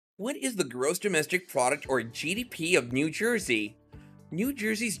What is the gross domestic product or GDP of New Jersey? New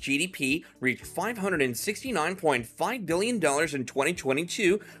Jersey's GDP reached $569.5 billion in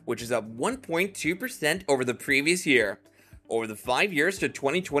 2022, which is up 1.2% over the previous year. Over the 5 years to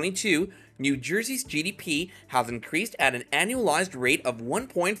 2022, New Jersey's GDP has increased at an annualized rate of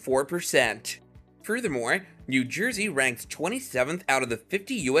 1.4%. Furthermore, New Jersey ranks 27th out of the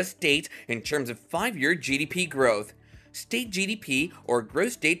 50 U.S. states in terms of 5-year GDP growth. State GDP, or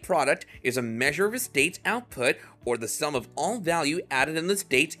gross state product, is a measure of a state's output or the sum of all value added in the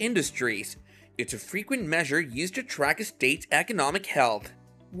state's industries. It's a frequent measure used to track a state's economic health.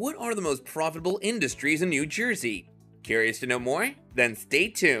 What are the most profitable industries in New Jersey? Curious to know more? Then stay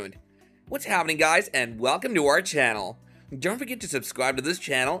tuned. What's happening, guys, and welcome to our channel. Don't forget to subscribe to this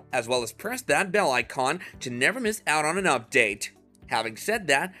channel as well as press that bell icon to never miss out on an update. Having said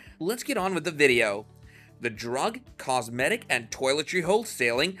that, let's get on with the video. The drug, cosmetic, and toiletry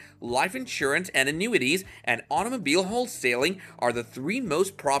wholesaling, life insurance and annuities, and automobile wholesaling are the three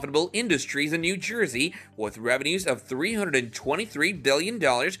most profitable industries in New Jersey, with revenues of $323 billion,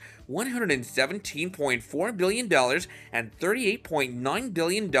 $117.4 billion, and $38.9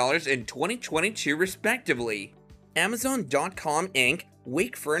 billion in 2022 respectively. Amazon.com Inc.,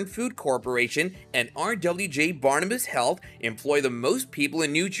 Wakefern Food Corporation, and RWJ Barnabas Health employ the most people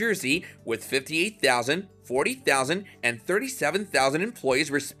in New Jersey, with 58,000, 40,000, and 37,000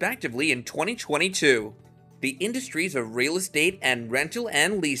 employees respectively in 2022. The industries of real estate and rental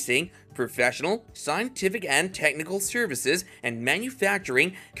and leasing, professional, scientific and technical services, and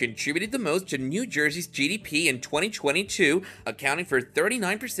manufacturing contributed the most to New Jersey's GDP in 2022, accounting for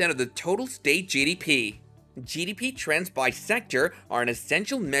 39% of the total state GDP. GDP trends by sector are an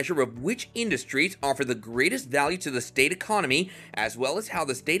essential measure of which industries offer the greatest value to the state economy, as well as how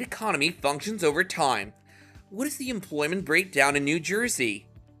the state economy functions over time. What is the employment breakdown in New Jersey?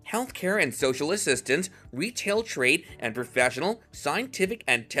 Healthcare and social assistance, retail trade, and professional, scientific,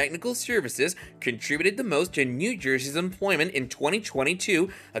 and technical services contributed the most to New Jersey's employment in 2022,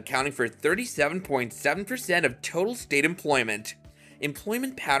 accounting for 37.7% of total state employment.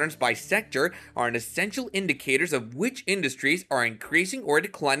 Employment patterns by sector are an essential indicators of which industries are increasing or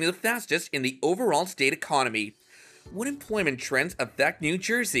declining the fastest in the overall state economy. What employment trends affect New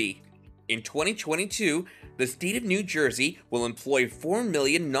Jersey? In 2022, the state of New Jersey will employ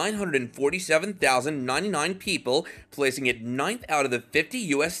 4,947,099 people, placing it 9th out of the 50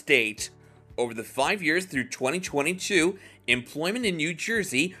 U.S. states. Over the 5 years through 2022, employment in New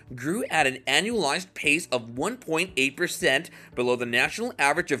Jersey grew at an annualized pace of 1.8%, below the national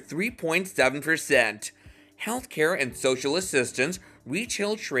average of 3.7%. Healthcare and social assistance,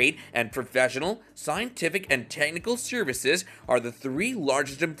 retail trade, and professional, scientific, and technical services are the three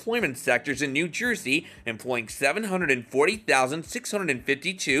largest employment sectors in New Jersey, employing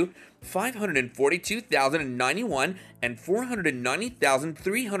 740,652, 542,091, and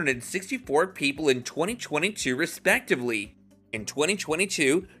 490,364 people in 2022 respectively. In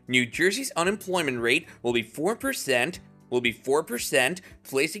 2022, New Jersey's unemployment rate will be 4%,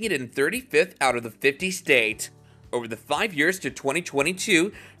 placing it in 35th out of the 50 states. Over the 5 years to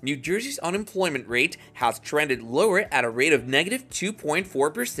 2022, New Jersey's unemployment rate has trended lower at a rate of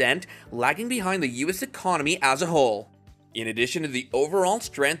 -2.4%, lagging behind the U.S. economy as a whole. In addition to the overall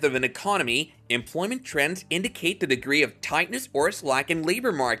strength of an economy, employment trends indicate the degree of tightness or slack in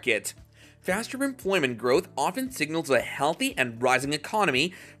labor markets. Faster employment growth often signals a healthy and rising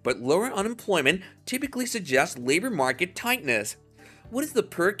economy, but lower unemployment typically suggests labor market tightness. What is the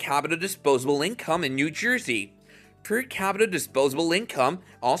per capita disposable income in New Jersey? Per capita disposable income,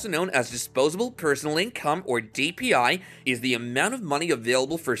 also known as disposable personal income or DPI, is the amount of money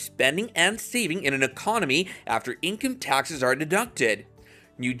available for spending and saving in an economy after income taxes are deducted.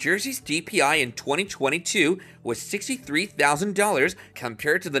 New Jersey's DPI in 2022 was $63,000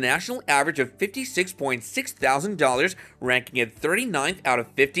 compared to the national average of $56,600, ranking it 39th out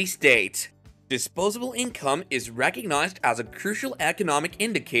of 50 states. Disposable income is recognized as a crucial economic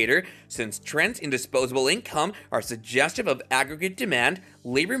indicator since trends in disposable income are suggestive of aggregate demand,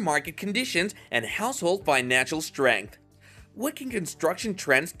 labor market conditions, and household financial strength. What can construction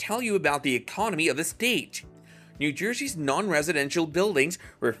trends tell you about the economy of the state? New Jersey's non-residential buildings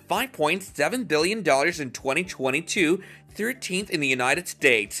were $5.7 billion in 2022, 13th in the United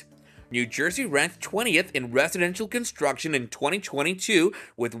States. New Jersey ranked 20th in residential construction in 2022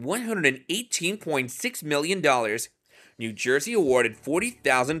 with $118.6 million. New Jersey awarded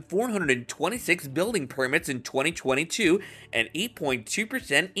 40,426 building permits in 2022, an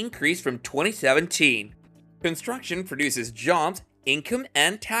 8.2% increase from 2017. Construction produces jobs, income,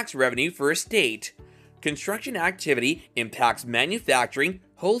 and tax revenue for a state. Construction activity impacts manufacturing,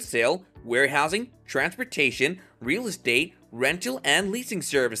 wholesale, warehousing, transportation, real estate, rental, and leasing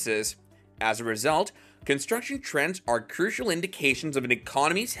services. As a result, construction trends are crucial indications of an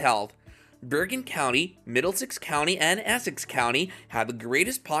economy's health. Bergen County, Middlesex County, and Essex County have the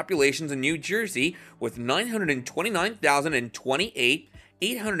greatest populations in New Jersey with 929,028,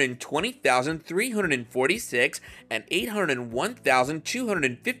 820,346, and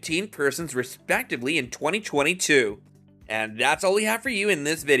 801,215 persons respectively in 2022. And that's all we have for you in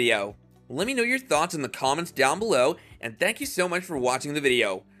this video. Let me know your thoughts in the comments down below, and thank you so much for watching the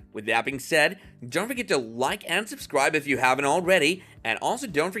video. With that being said, don't forget to like and subscribe if you haven't already, and also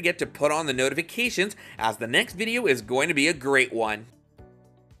don't forget to put on the notifications as the next video is going to be a great one.